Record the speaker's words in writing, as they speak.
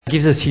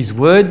gives us his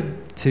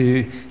word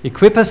to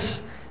equip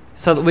us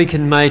so that we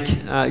can make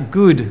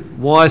good,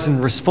 wise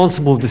and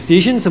responsible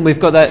decisions, and we've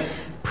got that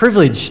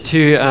privilege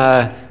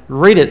to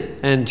read it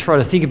and try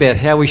to think about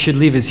how we should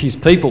live as his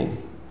people.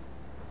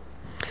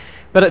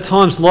 But at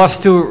times life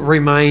still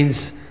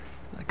remains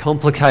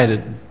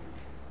complicated,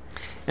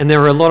 and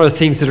there are a lot of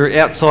things that are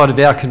outside of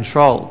our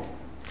control.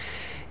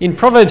 In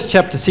Proverbs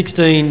chapter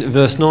 16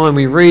 verse 9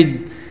 we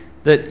read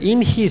that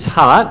in his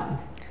heart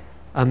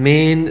a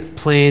man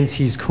plans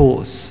his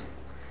course,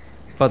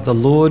 but the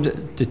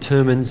Lord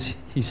determines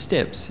his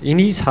steps. In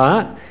his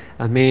heart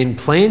a man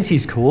plans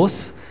his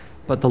course,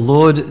 but the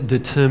Lord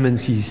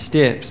determines his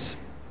steps.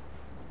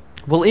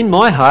 Well, in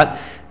my heart,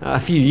 a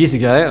few years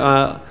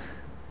ago,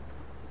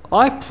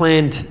 I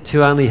planned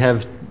to only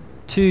have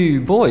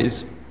 2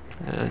 boys,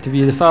 to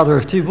be the father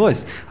of 2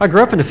 boys. I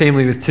grew up in a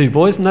family with 2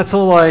 boys, and that's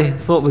all I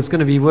thought was going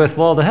to be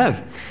worthwhile to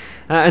have.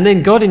 And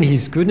then God, in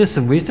his goodness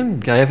and wisdom,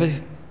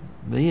 gave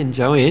me and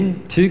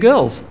Joanne 2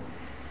 girls.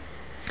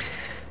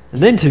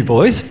 And then 2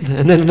 boys,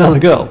 and then another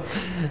girl.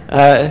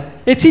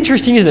 It's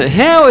interesting, isn't it?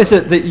 How is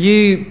it that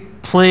you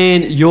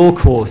plan your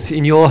course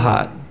in your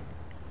heart?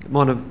 It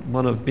might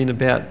have been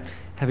about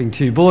having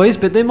 2 boys,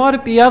 but there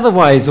might be other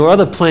ways or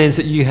other plans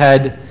that you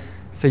had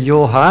for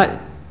your heart.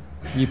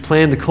 You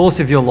planned the course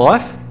of your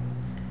life.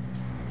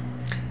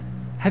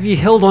 Have you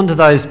held on to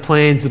those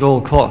plans at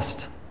all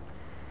cost?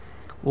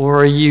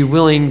 Or are you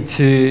willing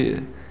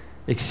to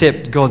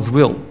accept God's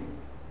will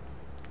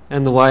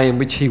and the way in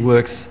which he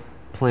works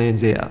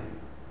plans out?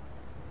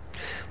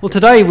 Well,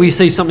 today we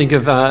see something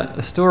of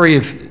a story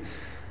of,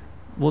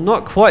 well,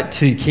 not quite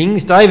 2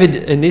 kings. David,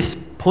 in this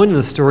point of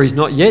the story, is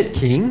not yet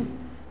king,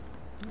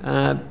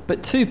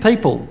 but 2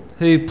 people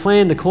who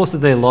plan the course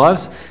of their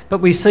lives. But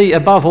we see,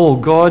 above all,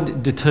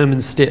 God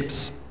determines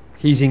steps.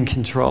 He's in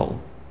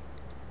control.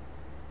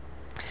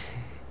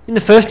 In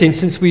the first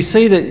instance, we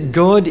see that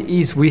God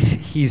is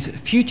with his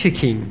future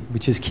king,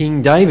 which is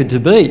King David to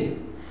be.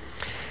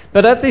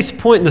 But at this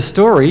point in the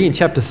story, in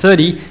chapter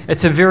 30,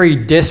 it's a very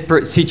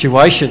desperate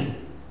situation.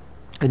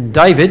 And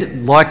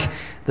David, like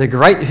the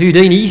great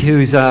Houdini,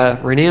 who's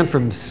renowned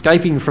for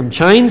escaping from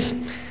chains,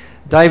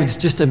 David's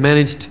just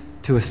managed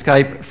to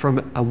escape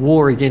from a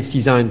war against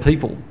his own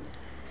people.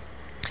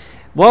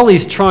 While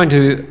he's trying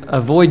to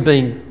avoid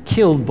being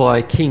killed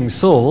by King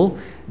Saul,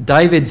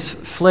 David's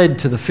fled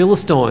to the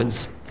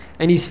Philistines,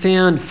 and he's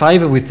found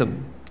favour with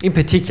them. In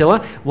particular,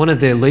 one of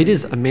their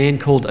leaders, a man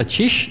called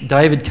Achish,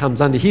 David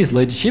comes under his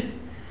leadership.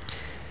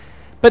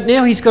 But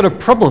now he's got a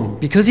problem,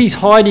 because he's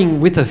hiding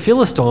with the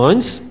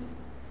Philistines.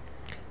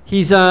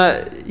 He's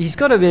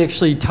got to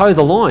actually toe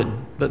the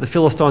line that the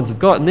Philistines have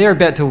got, and they're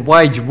about to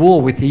wage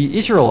war with the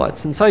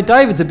Israelites. And so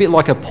David's a bit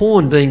like a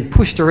pawn being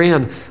pushed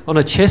around on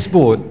a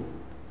chessboard,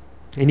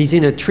 and he's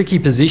in a tricky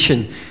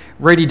position,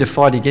 ready to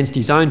fight against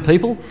his own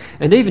people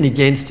and even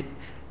against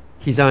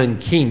his own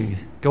king,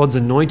 God's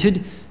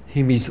anointed,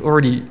 whom he's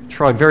already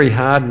tried very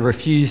hard and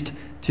refused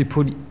to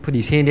put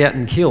his hand out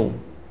and kill.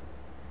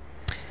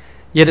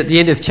 Yet at the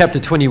end of chapter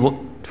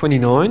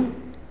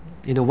 29,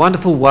 in a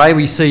wonderful way,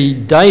 we see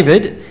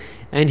David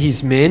and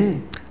his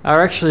men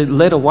are actually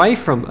led away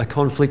from a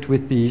conflict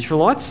with the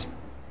Israelites.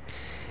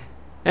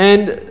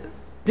 And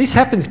this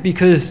happens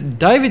because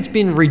David's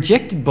been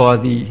rejected by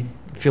the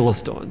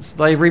Philistines.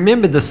 They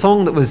remembered the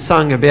song that was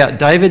sung about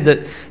David,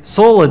 that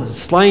Saul had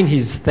slain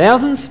his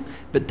thousands,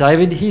 but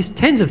David his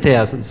tens of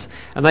thousands.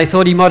 And they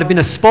thought he might have been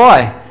a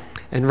spy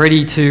and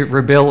ready to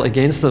rebel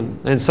against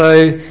them. And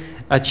so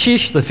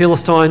Achish, the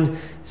Philistine,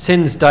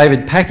 sends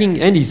David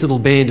packing and his little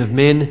band of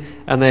men,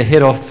 and they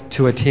head off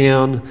to a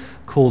town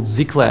called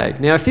Ziklag.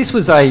 Now, if this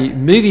was a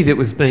movie that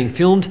was being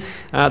filmed,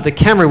 the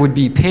camera would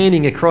be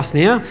panning across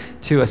now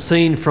to a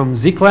scene from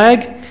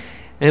Ziklag,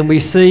 and we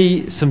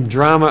see some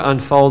drama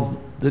unfold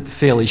that's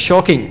fairly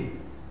shocking.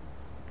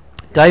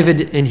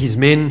 David and his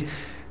men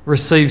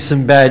receive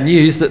some bad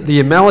news that the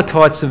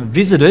Amalekites have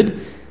visited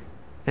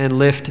and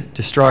left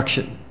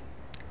destruction.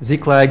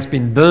 Ziklag's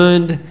been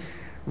burned,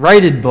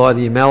 raided by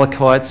the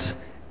Amalekites,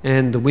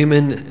 and the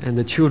women and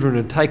the children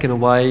are taken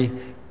away,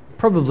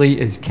 probably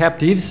as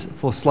captives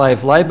for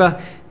slave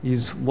labour,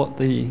 is what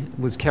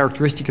was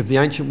characteristic of the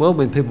ancient world.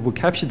 When people were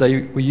captured,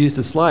 they were used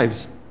as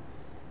slaves.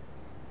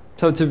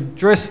 So it's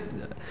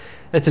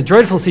a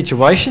dreadful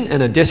situation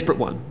and a desperate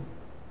one.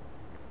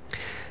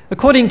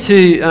 According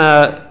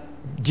to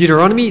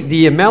Deuteronomy,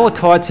 the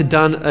Amalekites had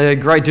done a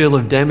great deal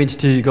of damage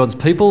to God's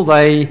people.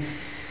 They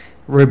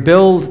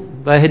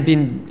rebelled. They had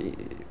been,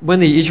 when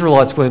the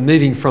Israelites were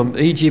moving from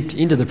Egypt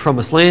into the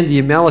Promised Land, the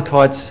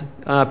Amalekites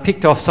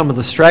picked off some of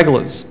the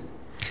stragglers.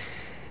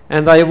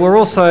 And they were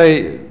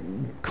also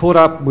caught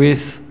up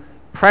with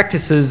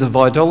practices of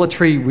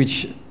idolatry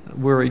which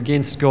were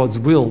against God's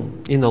will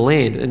in the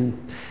land.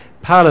 And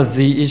part of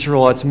the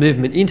Israelites'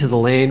 movement into the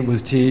land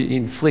was to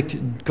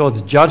inflict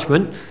God's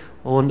judgment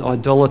on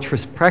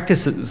idolatrous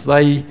practices.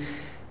 They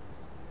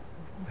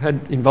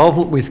had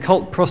involvement with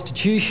cult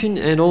prostitution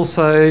and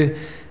also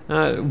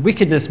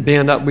wickedness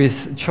bound up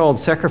with child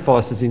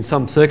sacrifices in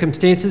some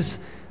circumstances,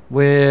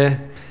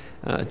 where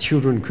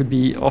children could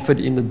be offered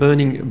in the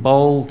burning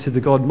bowl to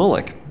the god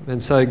Moloch.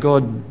 And so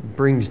God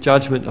brings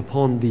judgment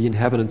upon the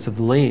inhabitants of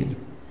the land.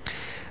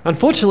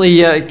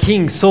 Unfortunately,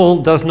 King Saul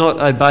does not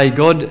obey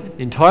God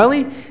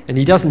entirely, and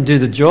he doesn't do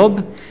the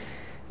job.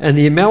 And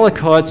the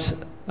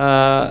Amalekites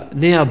are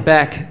now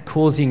back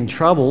causing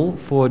trouble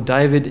for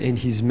David and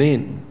his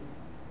men.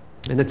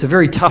 And it's a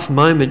very tough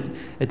moment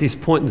at this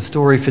point in the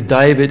story for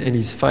David and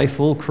his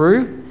faithful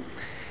crew.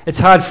 It's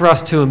hard for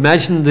us to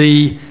imagine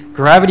the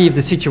gravity of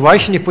the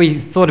situation. If we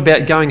thought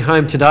about going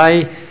home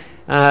today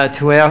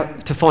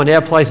to find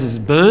our places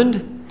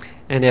burned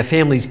and our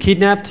families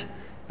kidnapped,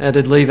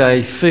 it'd leave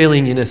a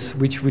feeling in us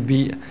which would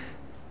be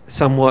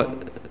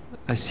somewhat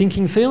a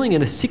sinking feeling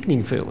and a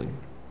sickening feeling.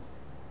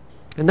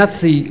 And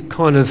that's the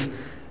kind of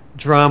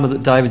drama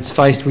that David's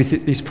faced with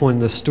at this point in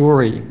the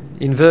story.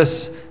 In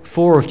verse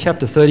 4 of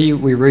chapter 30,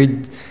 we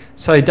read,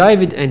 "So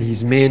David and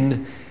his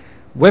men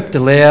wept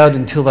aloud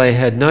until they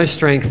had no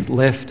strength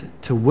left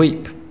to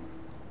weep."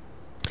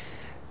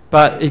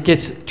 But it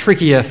gets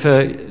trickier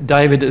for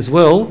David as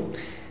well.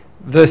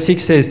 Verse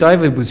 6 says,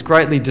 "David was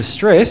greatly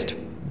distressed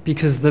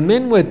because the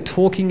men were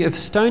talking of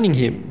stoning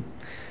him.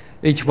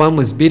 Each one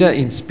was bitter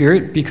in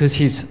spirit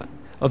because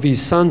of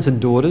his sons and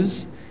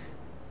daughters.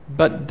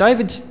 But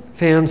David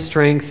found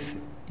strength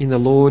in the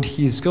Lord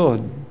his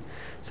God."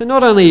 So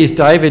not only is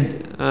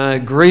David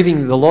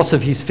grieving the loss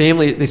of his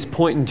family at this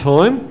point in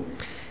time,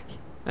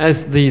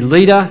 as the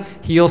leader,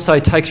 he also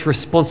takes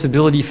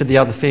responsibility for the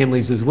other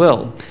families as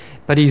well.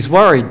 But he's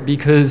worried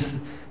because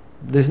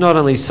there's not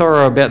only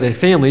sorrow about their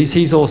families,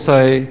 he's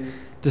also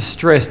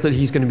distressed that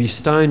he's going to be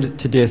stoned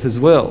to death as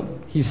well.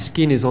 His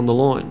skin is on the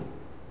line.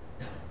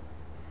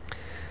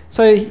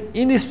 So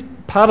in this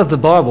part of the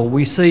Bible,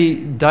 we see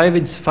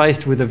David's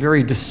faced with a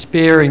very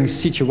despairing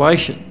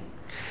situation.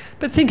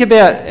 But think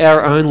about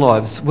our own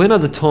lives. When are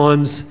the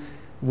times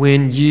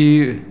when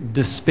you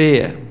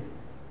despair?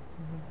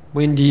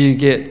 When do you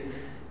get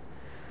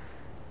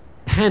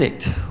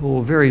panicked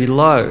or very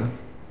low?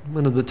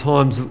 When are the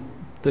times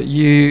that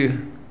you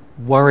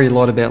worry a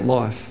lot about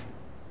life?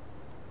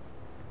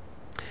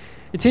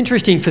 It's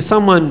interesting for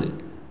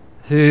someone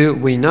who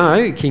we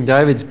know, King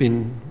David's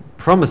been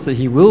promised that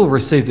he will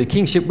receive the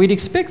kingship, we'd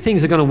expect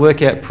things are going to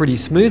work out pretty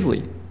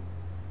smoothly.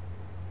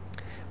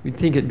 We'd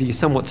think it'd be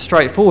somewhat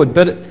straightforward,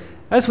 but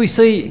as we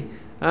see,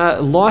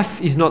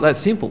 life is not that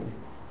simple.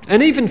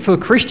 And even for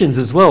Christians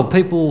as well,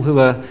 people who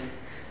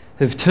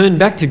have turned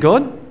back to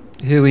God,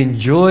 who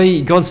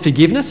enjoy God's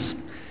forgiveness,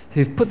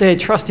 who've put their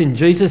trust in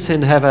Jesus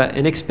and have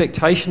an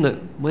expectation that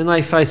when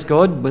they face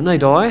God, when they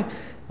die,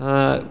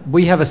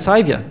 we have a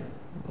Saviour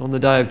on the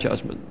day of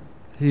judgment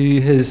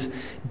who has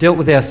dealt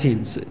with our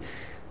sins.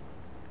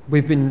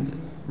 We've been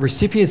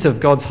recipients of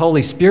God's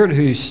Holy Spirit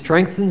who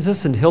strengthens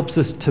us and helps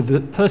us to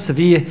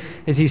persevere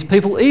as his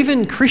people.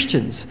 Even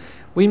Christians,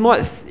 we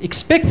might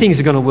expect things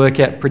are going to work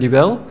out pretty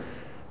well,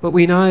 but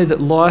we know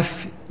that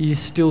life is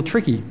still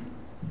tricky.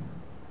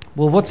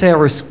 Well, what's our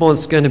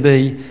response going to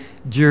be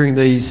during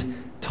these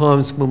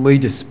times when we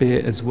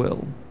despair as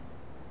well?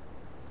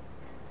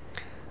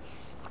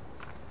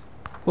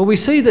 Well, we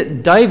see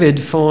that David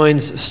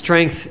finds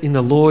strength in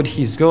the Lord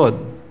his God.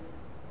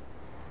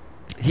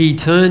 He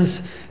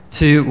turns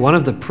to one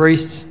of the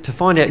priests to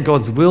find out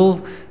God's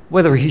will,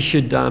 whether he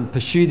should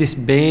pursue this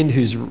band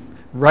who's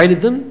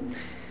raided them.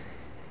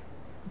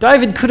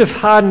 David could have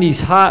hardened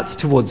his hearts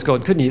towards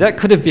God, couldn't he? That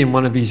could have been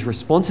one of his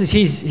responses.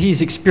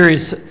 He's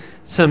experienced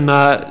some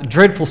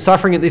dreadful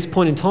suffering at this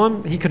point in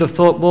time. He could have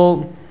thought,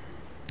 well,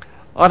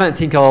 I don't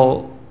think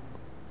I'll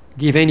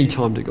give any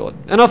time to God.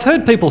 And I've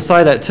heard people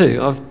say that too.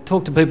 I've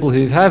talked to people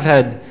who have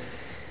had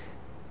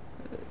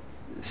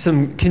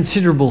some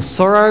considerable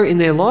sorrow in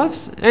their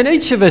lives, and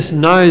each of us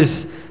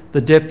knows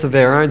the depth of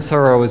our own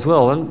sorrow as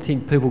well. I don't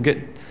think people get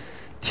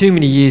too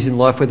many years in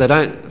life where they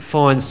don't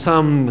find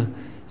some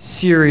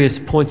serious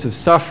points of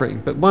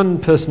suffering. But one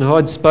person who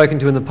I'd spoken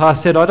to in the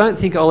past said, "I don't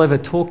think I'll ever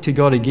talk to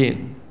God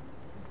again."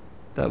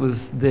 That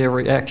was their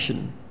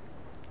reaction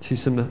to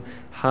some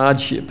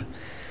hardship.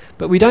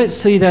 But we don't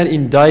see that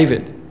in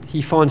David.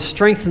 He finds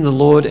strength in the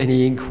Lord and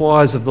he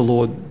inquires of the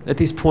Lord. At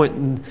this point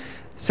in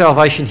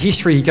salvation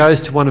history, he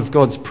goes to one of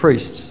God's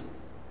priests.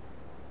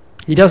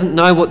 He doesn't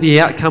know what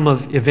the outcome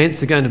of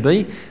events are going to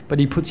be, but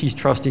he puts his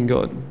trust in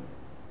God.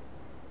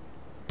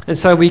 And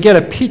so we get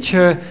a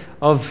picture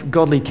of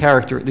godly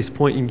character at this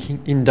point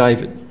in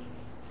David.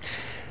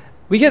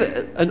 We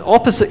get an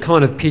opposite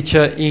kind of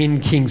picture in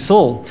King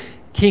Saul.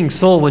 King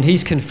Saul, when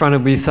he's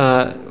confronted with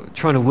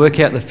trying to work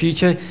out the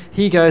future,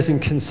 he goes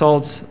and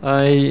consults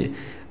a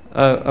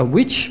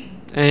witch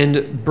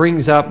and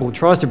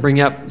tries to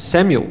bring up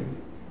Samuel.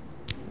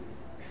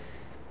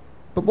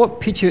 But what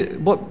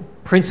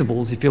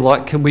principles, if you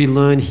like, can we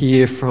learn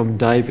here from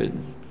David?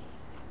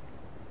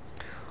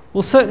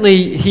 Well,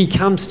 certainly he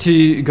comes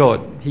to God.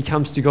 He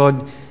comes to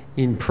God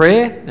in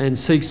prayer and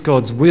seeks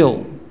God's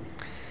will.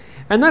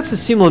 And that's a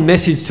similar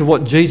message to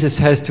what Jesus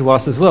has to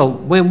us as well.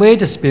 When we're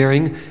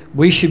despairing,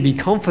 we should be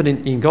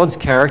confident in God's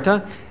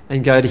character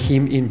and go to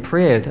him in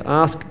prayer to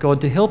ask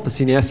God to help us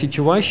in our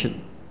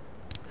situation.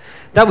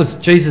 That was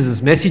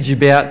Jesus' message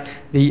about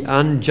the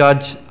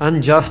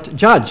unjust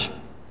judge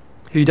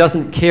who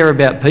doesn't care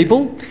about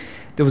people.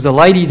 There was a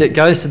lady that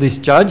goes to this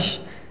judge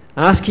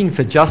asking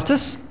for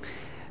justice,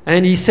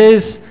 and he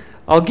says,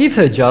 I'll give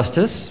her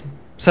justice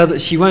so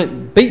that she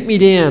won't beat me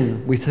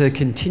down with her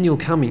continual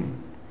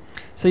coming.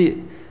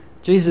 See,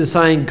 Jesus is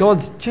saying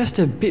God's just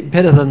a bit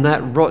better than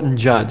that rotten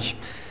judge.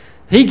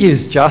 He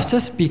gives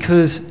justice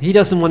because he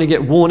doesn't want to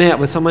get worn out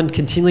with someone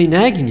continually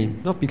nagging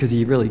him, not because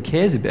he really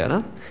cares about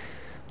her.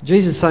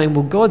 Jesus is saying,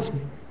 well, God's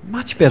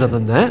much better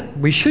than that.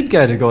 We should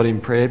go to God in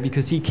prayer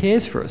because he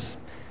cares for us.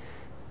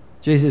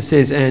 Jesus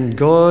says, and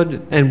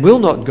will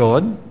not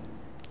God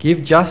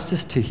give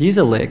justice to his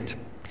elect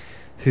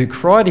who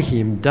cry to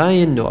him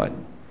day and night?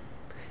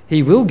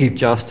 He will give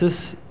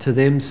justice to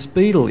them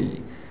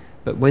speedily.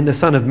 But when the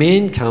Son of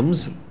Man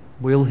comes,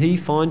 will he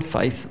find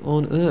faith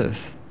on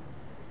earth?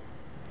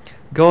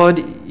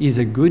 God is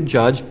a good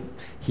judge.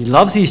 He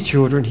loves his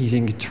children. He's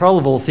in control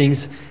of all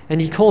things.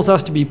 And he calls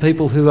us to be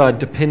people who are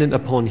dependent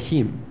upon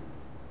him.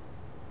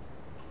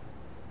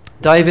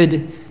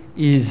 David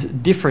is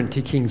different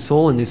to King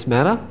Saul in this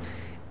matter,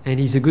 and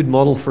he's a good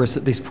model for us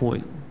at this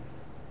point.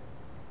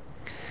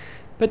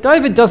 But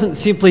David doesn't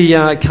simply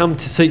come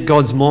to seek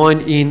God's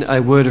mind in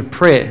a word of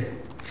prayer.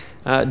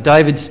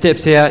 David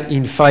steps out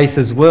in faith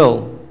as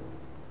well.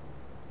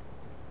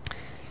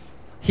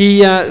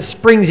 He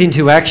springs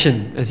into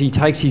action as he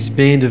takes his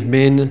band of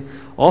men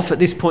off. At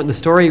this point in the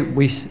story,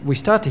 we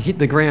start to hit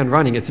the ground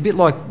running. It's a bit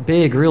like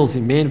Bear Grylls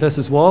in Man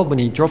vs. Wild. When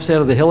he drops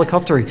out of the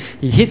helicopter,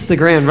 he hits the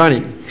ground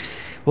running.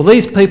 Well,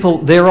 these people,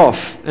 they're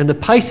off, and the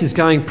pace is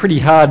going pretty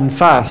hard and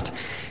fast.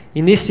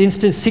 In this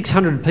instance,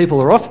 600 people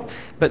are off,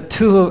 but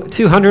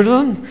 200 of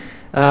them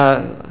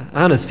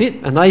aren't as fit,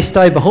 and they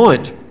stay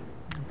behind.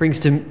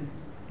 Brings to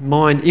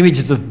mind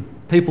images of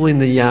people in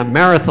the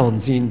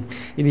marathons in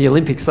the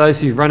Olympics,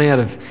 those who run out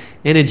of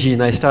energy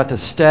and they start to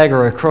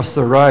stagger across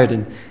the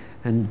road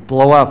and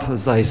blow up,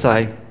 as they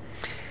say.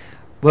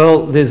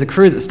 Well, there's a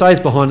crew that stays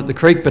behind at the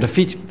creek, but a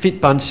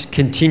fit bunch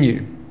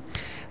continue.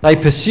 They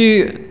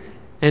pursue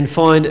and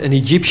find an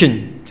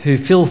Egyptian who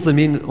fills them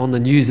in on the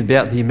news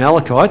about the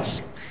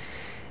Amalekites,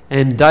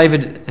 and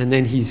David and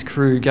then his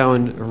crew go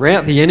and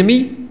rout the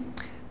enemy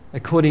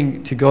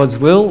according to God's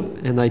will,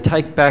 and they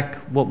take back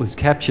what was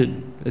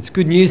captured. It's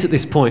good news at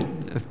this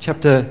point. Of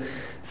chapter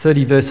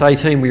 30, verse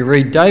 18, we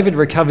read, David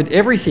recovered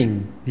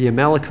everything the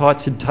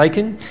Amalekites had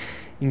taken,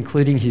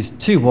 including his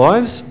 2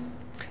 wives.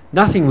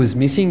 Nothing was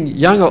missing,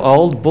 young or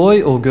old,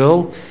 boy or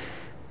girl,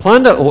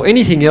 plunder or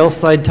anything else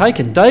they'd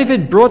taken.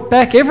 David brought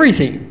back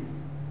everything.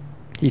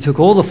 He took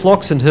all the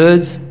flocks and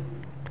herds,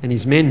 and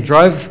his men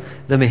drove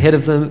them ahead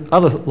of them,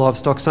 other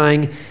livestock,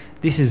 saying,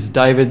 this is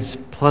David's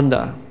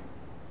plunder.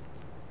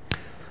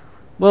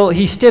 Well,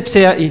 he steps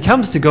out, he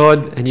comes to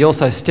God, and he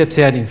also steps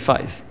out in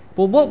faith.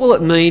 Well, what will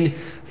it mean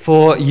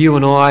for you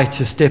and I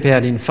to step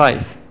out in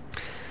faith?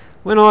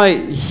 When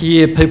I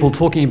hear people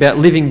talking about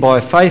living by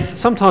faith,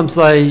 sometimes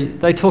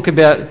they talk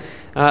about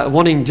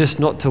wanting just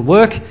not to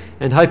work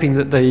and hoping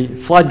that the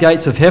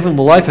floodgates of heaven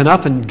will open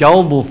up and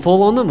gold will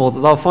fall on them, or that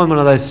they'll find one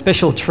of those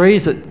special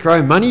trees that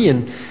grow money,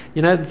 and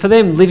for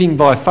them living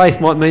by faith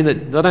might mean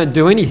that they don't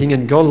do anything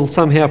and God will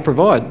somehow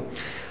provide.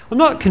 I'm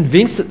not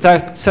convinced that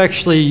that's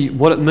actually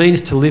what it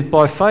means to live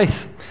by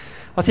faith.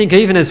 I think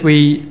even as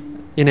we,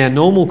 in our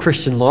normal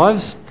Christian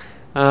lives,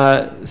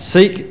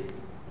 seek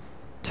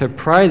to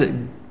pray that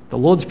the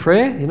Lord's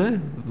Prayer,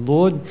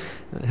 Lord,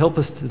 help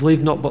us to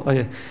live not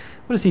by...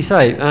 What does he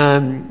say?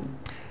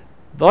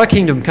 Thy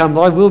kingdom come,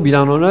 thy will be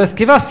done on earth.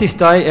 Give us this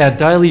day our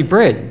daily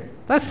bread.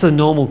 That's the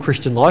normal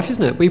Christian life,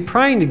 isn't it? We're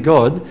praying to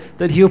God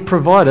that he'll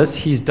provide us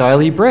his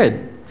daily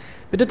bread.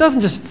 But it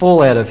doesn't just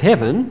fall out of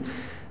heaven.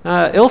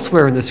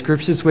 Elsewhere in the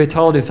scriptures, we're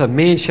told if a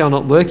man shall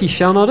not work, he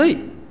shall not eat.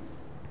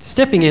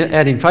 Stepping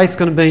out in faith is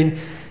going to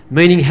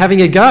meaning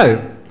having a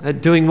go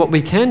at doing what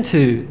we can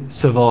to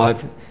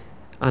survive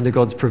under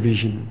God's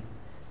provision.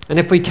 And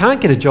if we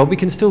can't get a job, we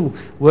can still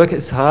work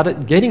as hard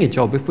at getting a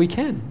job if we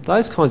can.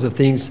 Those kinds of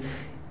things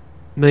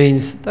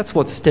means that's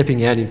what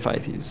stepping out in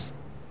faith is.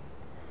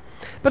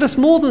 But it's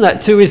more than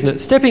that too, isn't it?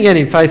 Stepping out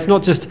in faith is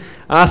not just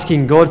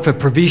asking God for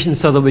provision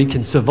so that we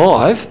can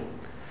survive.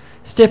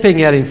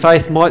 Stepping out in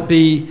faith might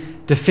be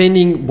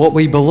defending what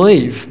we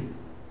believe,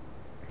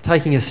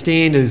 taking a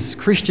stand as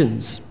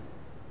Christians.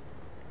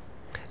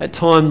 At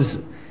times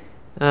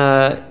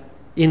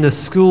in the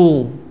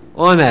school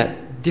I'm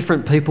at,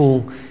 different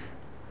people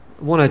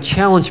want to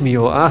challenge me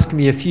or ask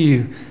me a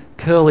few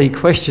curly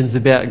questions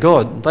about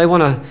God. They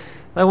want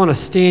to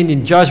stand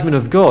in judgment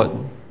of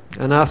God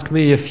and ask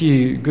me a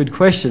few good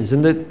questions.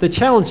 And the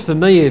challenge for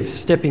me of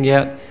stepping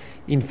out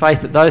in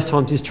faith at those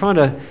times is trying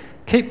to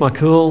keep my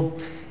cool,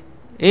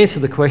 answer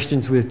the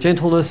questions with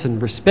gentleness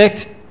and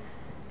respect,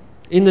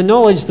 in the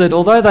knowledge that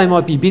although they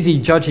might be busy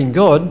judging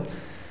God,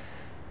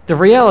 the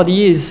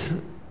reality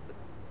is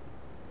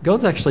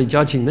God's actually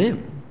judging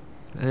them.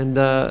 And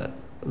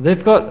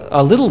they've got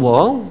a little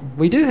while,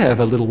 we do have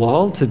a little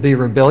while, to be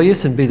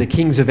rebellious and be the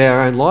kings of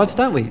our own lives,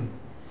 don't we?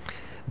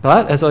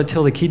 But as I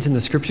tell the kids in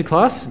the scripture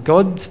class,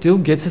 God still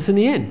gets us in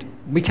the end.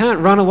 We can't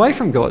run away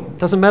from God. It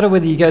doesn't matter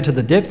whether you go to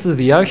the depths of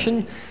the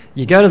ocean,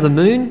 you go to the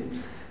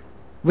moon.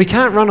 We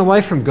can't run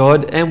away from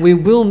God, and we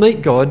will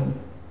meet God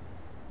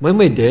when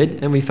we're dead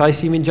and we face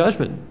him in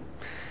judgment.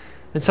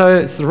 And so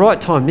it's the right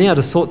time now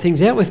to sort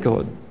things out with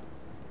God.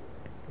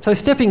 So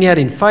stepping out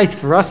in faith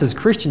for us as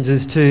Christians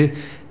is to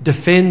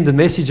defend the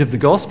message of the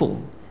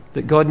gospel,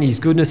 that God in his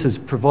goodness has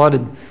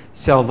provided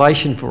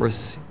salvation for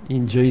us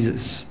in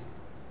Jesus.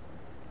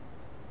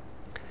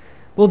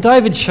 Well,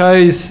 David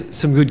shows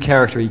some good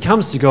character. He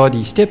comes to God,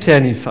 he steps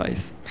out in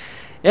faith.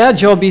 Our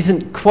job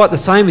isn't quite the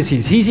same as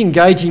his. He's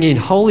engaging in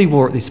holy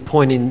war at this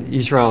point in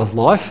Israel's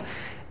life.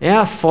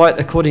 Our fight,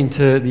 according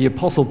to the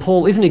Apostle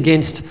Paul, isn't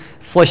against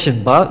flesh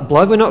and blood.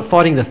 We're not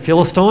fighting the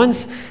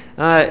Philistines.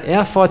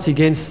 Our fight's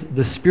against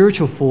the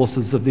spiritual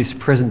forces of this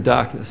present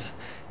darkness,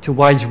 to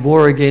wage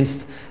war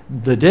against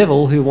the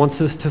devil who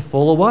wants us to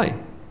fall away.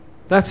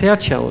 That's our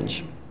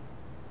challenge.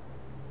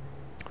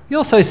 You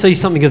also see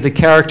something of the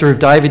character of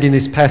David in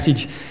this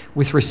passage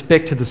with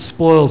respect to the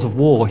spoils of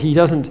war. He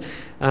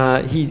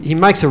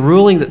makes a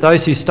ruling that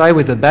those who stay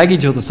with the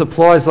baggage or the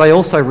supplies, they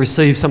also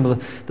receive some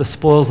of the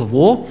spoils of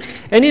war.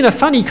 And in a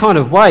funny kind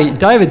of way,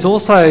 David's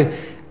also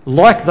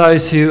like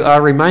those who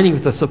are remaining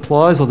with the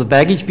supplies or the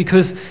baggage,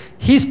 because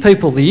his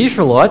people, the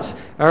Israelites,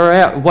 are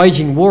out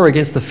waging war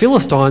against the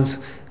Philistines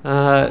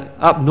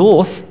up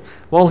north,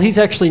 while he's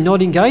actually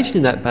not engaged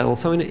in that battle.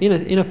 So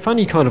in a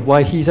funny kind of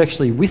way, he's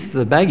actually with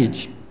the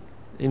baggage.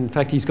 In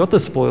fact, he's got the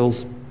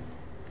spoils.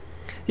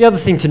 The other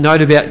thing to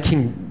note about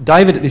King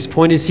David at this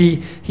point is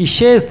he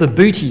shares the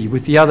booty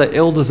with the other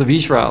elders of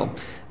Israel.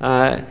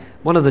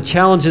 One of the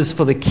challenges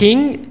for the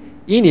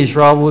king in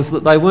Israel was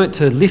that they weren't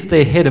to lift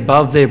their head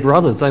above their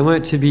brothers. They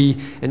weren't to be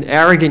an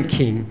arrogant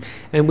king.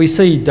 And we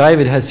see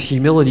David has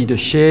humility to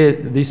share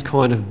this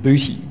kind of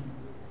booty.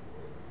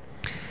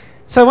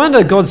 So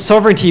under God's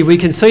sovereignty, we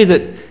can see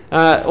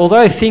that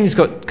although things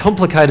got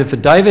complicated for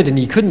David and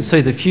he couldn't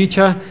see the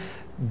future,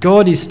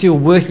 God is still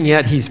working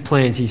out his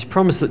plans. He's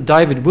promised that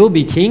David will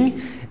be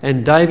king,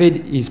 and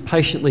David is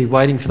patiently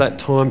waiting for that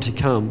time to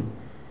come.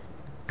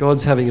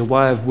 God's having a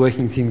way of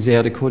working things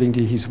out according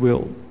to his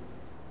will.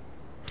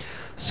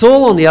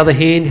 Saul, on the other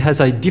hand, has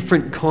a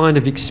different kind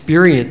of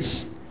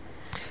experience.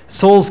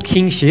 Saul's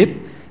kingship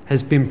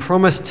has been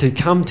promised to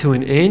come to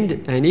an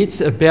end, and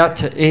it's about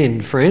to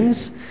end,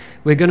 friends.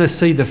 We're going to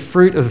see the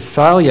fruit of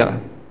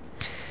failure.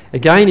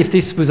 Again, if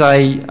this was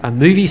a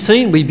movie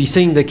scene, we'd be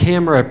seeing the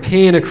camera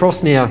pan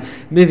across now,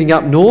 moving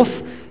up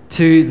north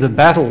to the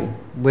battle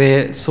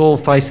where Saul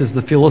faces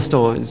the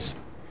Philistines.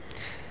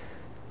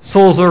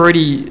 Saul's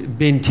already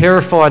been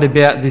terrified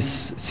about this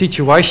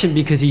situation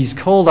because he's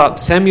called up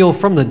Samuel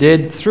from the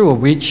dead through a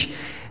witch,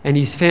 and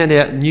he's found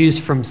out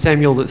news from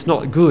Samuel that's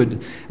not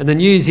good. And the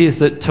news is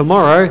that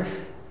tomorrow,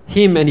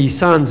 him and his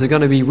sons are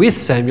going to be with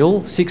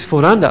Samuel 6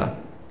 foot under.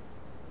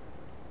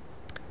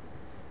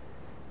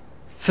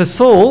 For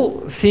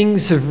Saul,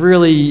 things have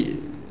really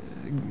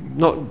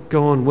not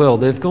gone well.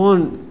 They've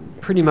gone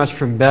pretty much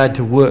from bad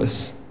to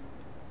worse.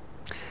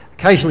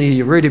 Occasionally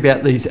you read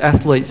about these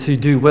athletes who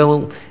do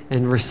well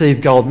and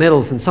receive gold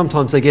medals, and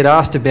sometimes they get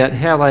asked about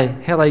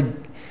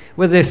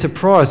whether they're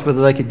surprised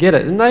whether they could get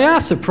it. And they are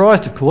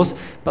surprised, of course,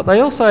 but they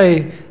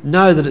also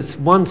know that it's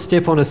one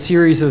step on a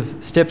series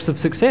of steps of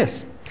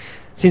success.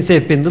 Since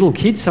they've been little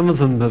kids, some of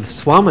them have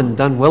swum and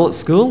done well at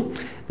school.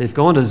 They've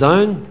gone to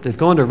zone, they've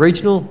gone to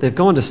regional, they've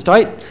gone to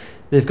state,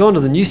 they've gone to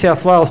the New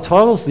South Wales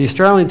titles, the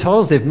Australian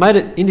titles, they've made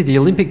it into the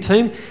Olympic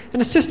team,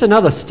 and it's just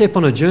another step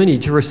on a journey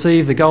to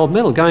receive a gold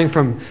medal, going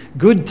from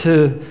good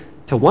to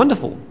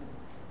wonderful.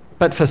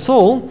 But for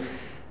Saul,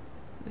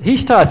 he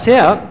starts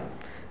out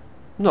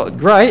not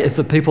great as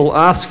the people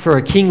ask for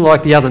a king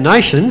like the other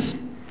nations,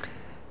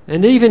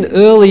 and even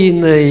early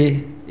in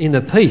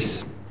the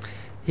piece,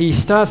 he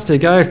starts to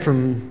go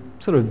from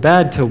sort of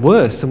bad to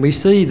worse, and we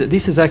see that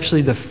this is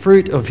actually the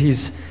fruit of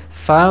his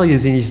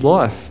failures in his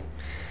life.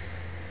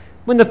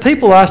 When the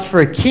people asked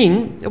for a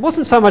king, it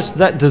wasn't so much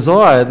that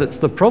desire that's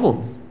the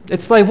problem.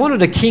 It's they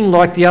wanted a king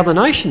like the other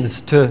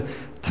nations to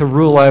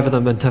rule over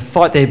them and to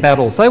fight their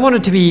battles. They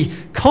wanted to be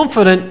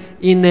confident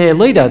in their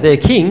leader, their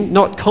king,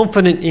 not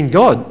confident in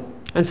God.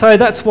 And so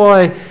that's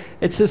why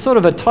it's a sort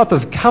of a type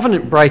of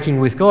covenant breaking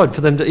with God for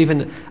them to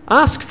even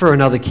ask for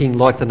another king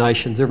like the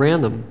nations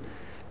around them.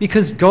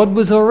 Because God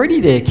was already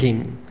their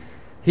king.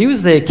 He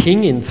was their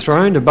king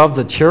enthroned above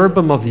the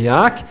cherubim of the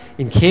ark,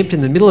 encamped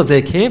in the middle of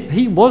their camp.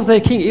 He was their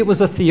king. It was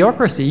a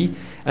theocracy,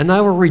 and they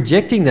were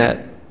rejecting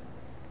that.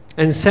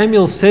 And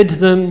Samuel said to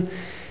them,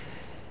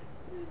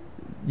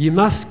 you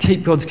must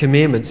keep God's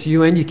commandments,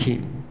 you and your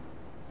king.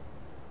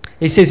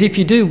 He says, if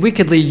you do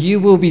wickedly, you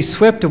will be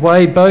swept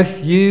away,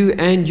 both you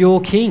and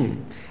your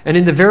king. And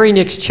in the very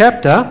next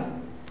chapter,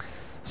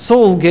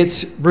 Saul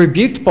gets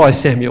rebuked by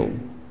Samuel,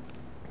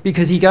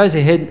 because he goes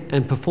ahead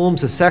and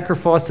performs a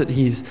sacrifice that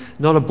he's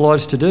not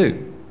obliged to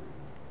do.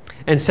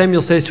 And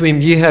Samuel says to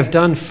him, you have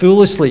done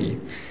foolishly.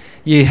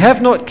 You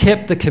have not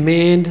kept the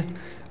command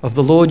of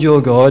the Lord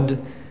your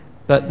God,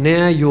 but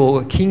now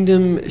your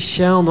kingdom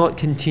shall not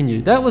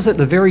continue. That was at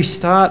the very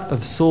start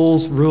of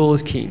Saul's rule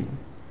as king.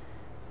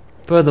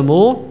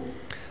 Furthermore,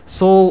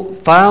 Saul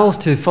fails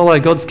to follow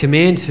God's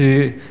command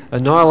to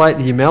annihilate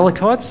the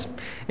Amalekites,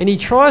 and he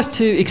tries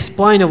to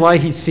explain away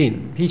his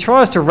sin. He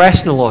tries to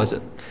rationalise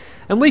it.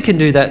 And we can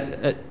do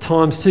that at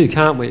times too,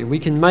 can't we? We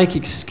can make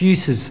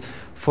excuses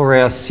for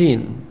our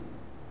sin.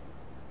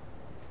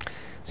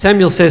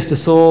 Samuel says to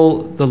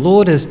Saul, "The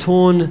Lord has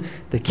torn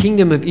the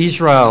kingdom of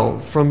Israel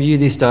from you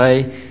this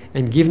day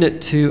and given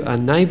it to a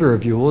neighbour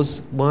of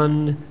yours,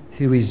 one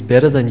who is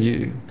better than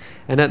you."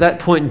 And at that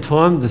point in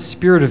time, the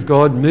Spirit of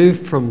God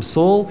moved from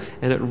Saul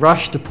and it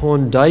rushed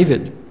upon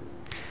David.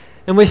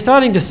 And we're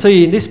starting to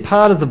see in this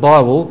part of the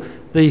Bible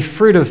the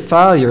fruit of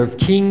failure of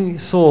King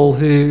Saul,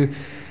 who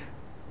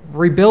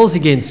rebels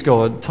against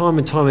God time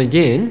and time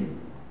again.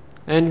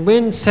 And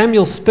when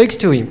Samuel speaks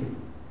to him,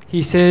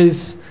 he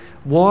says,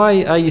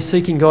 "Why are you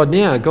seeking God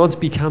now? God's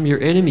become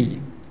your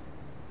enemy."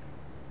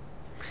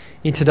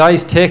 In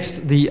today's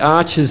text, the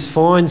archers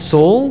find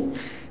Saul.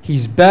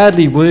 He's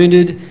badly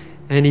wounded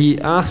and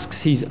he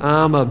asks his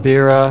armour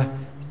bearer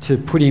to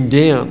put him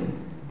down.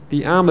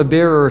 The armour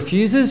bearer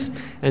refuses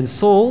and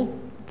Saul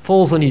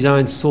falls on his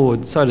own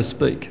sword, so to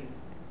speak.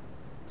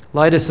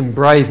 Later, some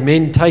brave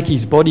men take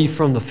his body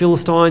from the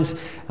Philistines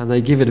and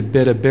they give it a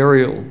better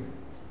burial.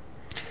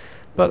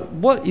 But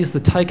what is the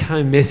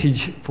take-home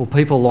message for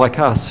people like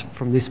us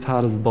from this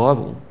part of the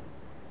Bible?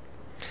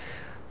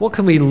 What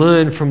can we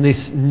learn from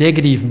this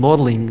negative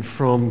modelling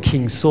from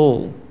King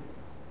Saul?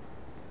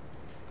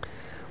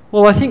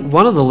 Well, I think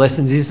one of the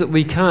lessons is that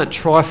we can't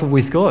trifle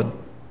with God.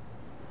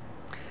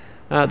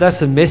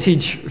 That's a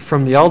message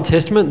from the Old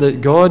Testament,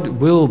 that God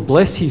will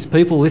bless his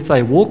people if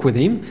they walk with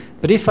him,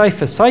 but if they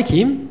forsake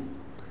him,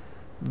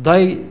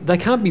 they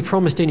can't be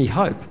promised any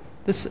hope.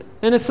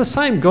 And it's the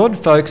same God,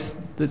 folks,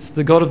 that's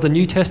the God of the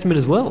New Testament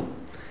as well.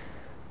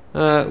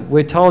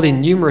 We're told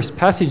in numerous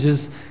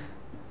passages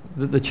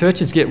that the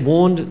churches get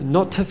warned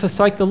not to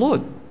forsake the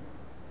Lord.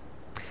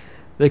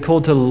 They're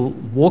called to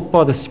walk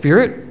by the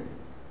Spirit,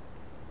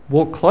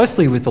 walk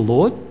closely with the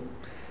Lord,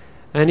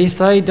 and if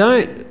they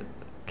don't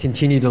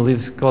continue to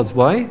live God's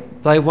way,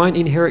 they won't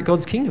inherit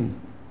God's kingdom.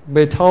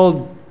 We're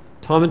told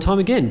time and time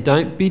again,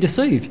 don't be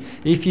deceived.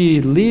 If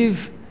you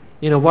live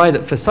in a way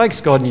that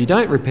forsakes God and you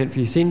don't repent for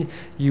your sin,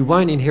 you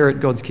won't inherit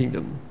God's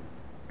kingdom.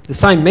 The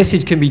same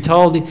message can be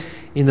told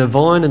in the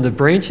vine and the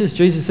branches.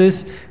 Jesus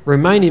says,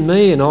 "Remain in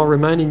me and I'll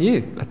remain in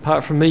you.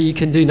 Apart from me, you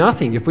can do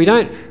nothing." If we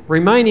don't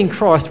remain in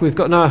Christ, we've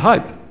got no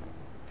hope.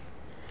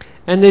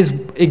 And there's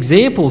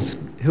examples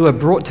who are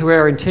brought to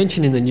our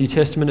attention in the New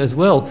Testament as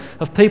well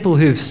of people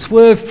who've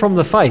swerved from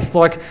the faith,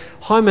 like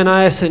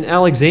Hymenaeus and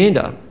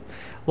Alexander.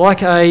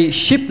 Like a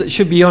ship that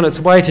should be on its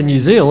way to New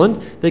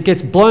Zealand that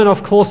gets blown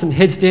off course and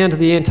heads down to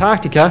the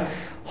Antarctica,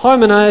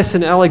 Hymenaeus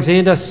and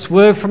Alexander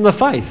swerved from the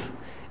faith.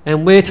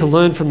 And we're to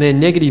learn from their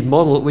negative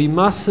model that we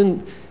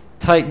mustn't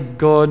take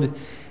God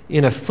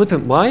in a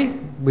flippant way.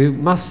 We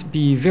must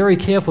be very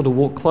careful to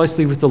walk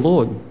closely with the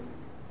Lord.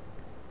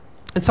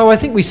 And so I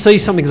think we see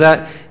something of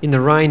that in the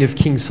reign of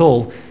King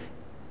Saul.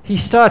 He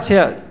starts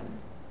out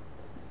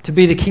to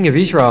be the king of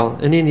Israel,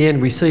 and in the end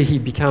we see he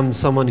becomes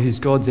someone who's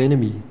God's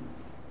enemy.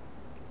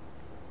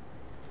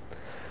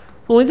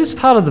 Well, in this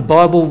part of the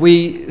Bible,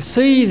 we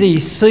see the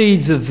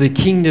seeds of the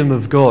kingdom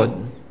of God.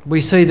 We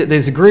see that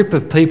there's a group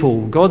of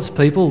people, God's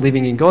people,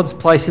 living in God's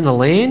place in the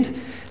land,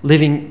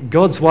 living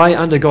God's way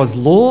under God's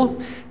law,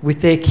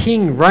 with their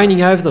king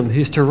reigning over them,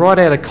 who's to write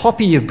out a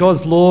copy of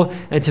God's law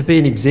and to be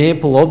an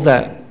example of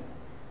that.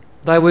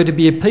 They were to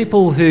be a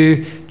people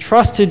who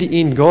trusted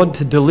in God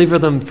to deliver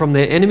them from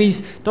their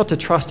enemies, not to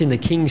trust in the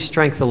king's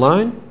strength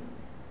alone.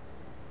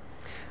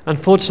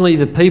 Unfortunately,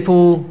 the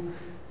people,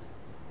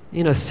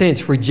 in a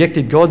sense,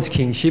 rejected God's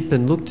kingship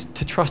and looked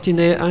to trust in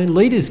their own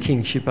leader's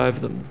kingship over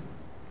them.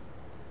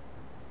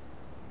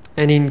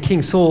 And in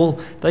King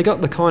Saul, they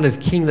got the kind of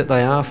king that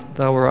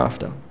they were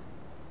after.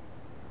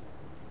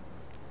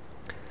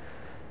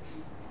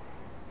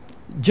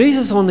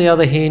 Jesus, on the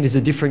other hand, is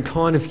a different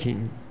kind of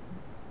king.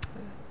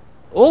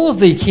 All of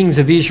the kings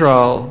of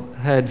Israel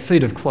had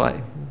feet of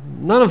clay.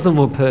 None of them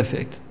were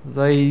perfect.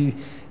 They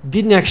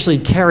didn't actually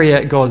carry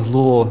out God's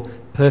law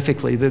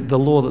perfectly, the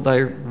law that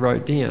they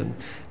wrote down.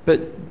 But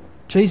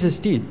Jesus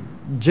did.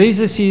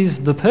 Jesus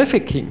is the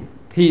perfect king.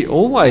 He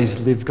always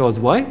lived God's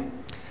way.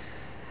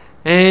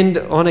 And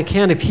on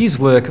account of his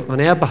work on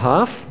our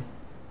behalf,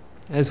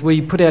 as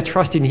we put our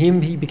trust in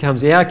him, he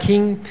becomes our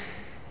king,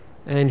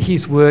 and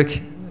his work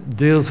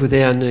deals with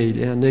our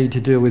need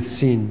to deal with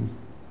sin.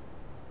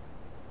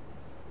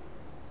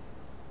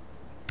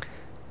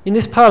 In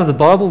this part of the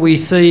Bible, we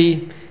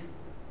see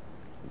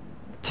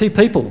two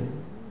people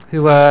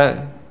who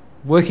are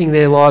working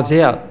their lives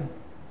out.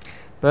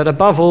 But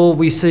above all,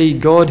 we see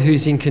God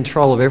who's in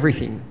control of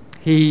everything.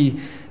 He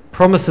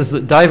promises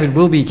that David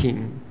will be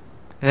king.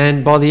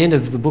 And by the end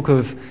of the book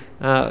of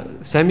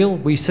Samuel,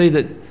 we see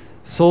that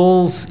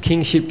Saul's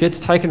kingship gets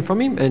taken from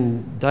him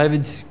and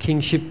David's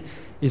kingship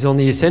is on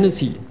the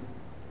ascendancy.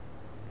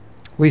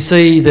 We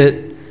see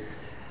that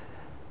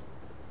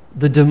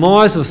the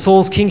demise of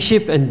Saul's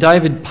kingship and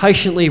David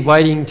patiently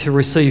waiting to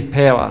receive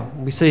power.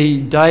 We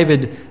see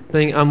David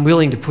being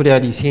unwilling to put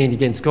out his hand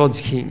against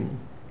God's king.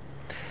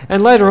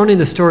 And later on in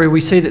the story,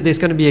 we see that there's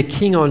going to be a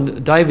king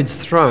on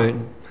David's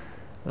throne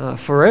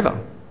forever.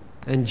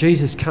 And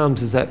Jesus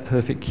comes as that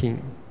perfect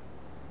king.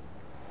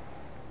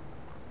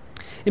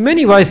 In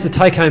many ways, the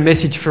take-home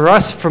message for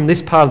us from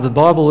this part of the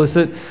Bible is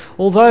that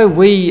although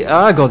we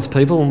are God's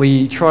people and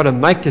we try to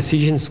make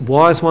decisions,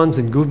 wise ones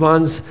and good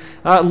ones,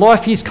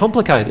 life is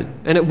complicated,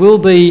 and it will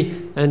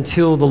be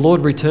until the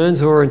Lord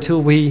returns or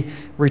until we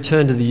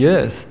return to the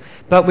earth.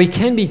 But we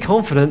can be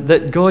confident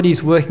that God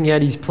is working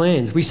out his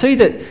plans. We see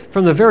that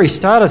from the very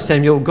start of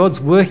Samuel, God's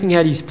working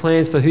out his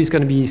plans for who's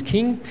going to be his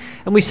king.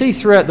 And we see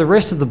throughout the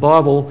rest of the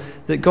Bible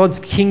that God's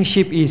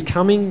kingship is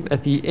coming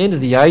at the end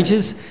of the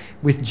ages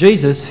with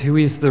Jesus, who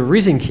is the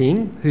risen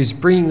king, who's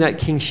bringing that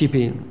kingship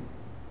in.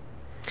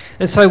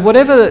 And so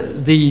whatever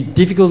the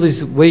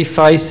difficulties we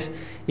face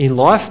in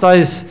life,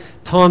 those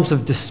times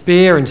of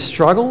despair and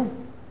struggle,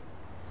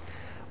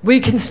 we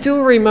can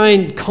still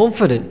remain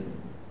confident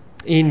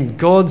in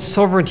God's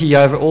sovereignty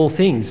over all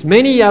things.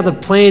 Many are the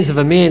plans of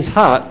a man's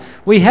heart.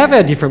 We have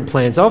our different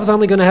plans. I was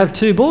only going to have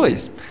 2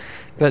 boys,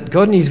 but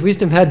God in his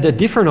wisdom had a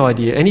different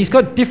idea, and he's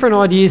got different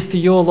ideas for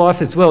your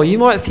life as well. You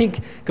might think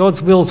God's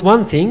will's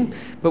one thing,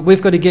 but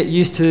we've got to get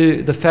used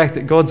to the fact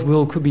that God's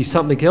will could be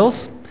something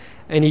else,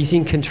 and he's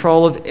in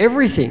control of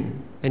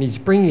everything, and he's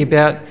bringing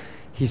about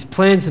his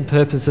plans and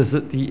purposes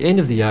at the end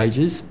of the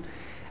ages.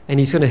 And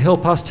he's going to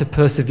help us to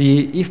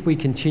persevere if we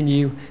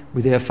continue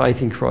with our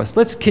faith in Christ.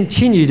 Let's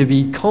continue to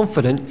be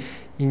confident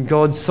in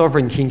God's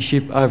sovereign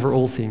kingship over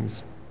all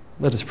things.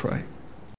 Let us pray.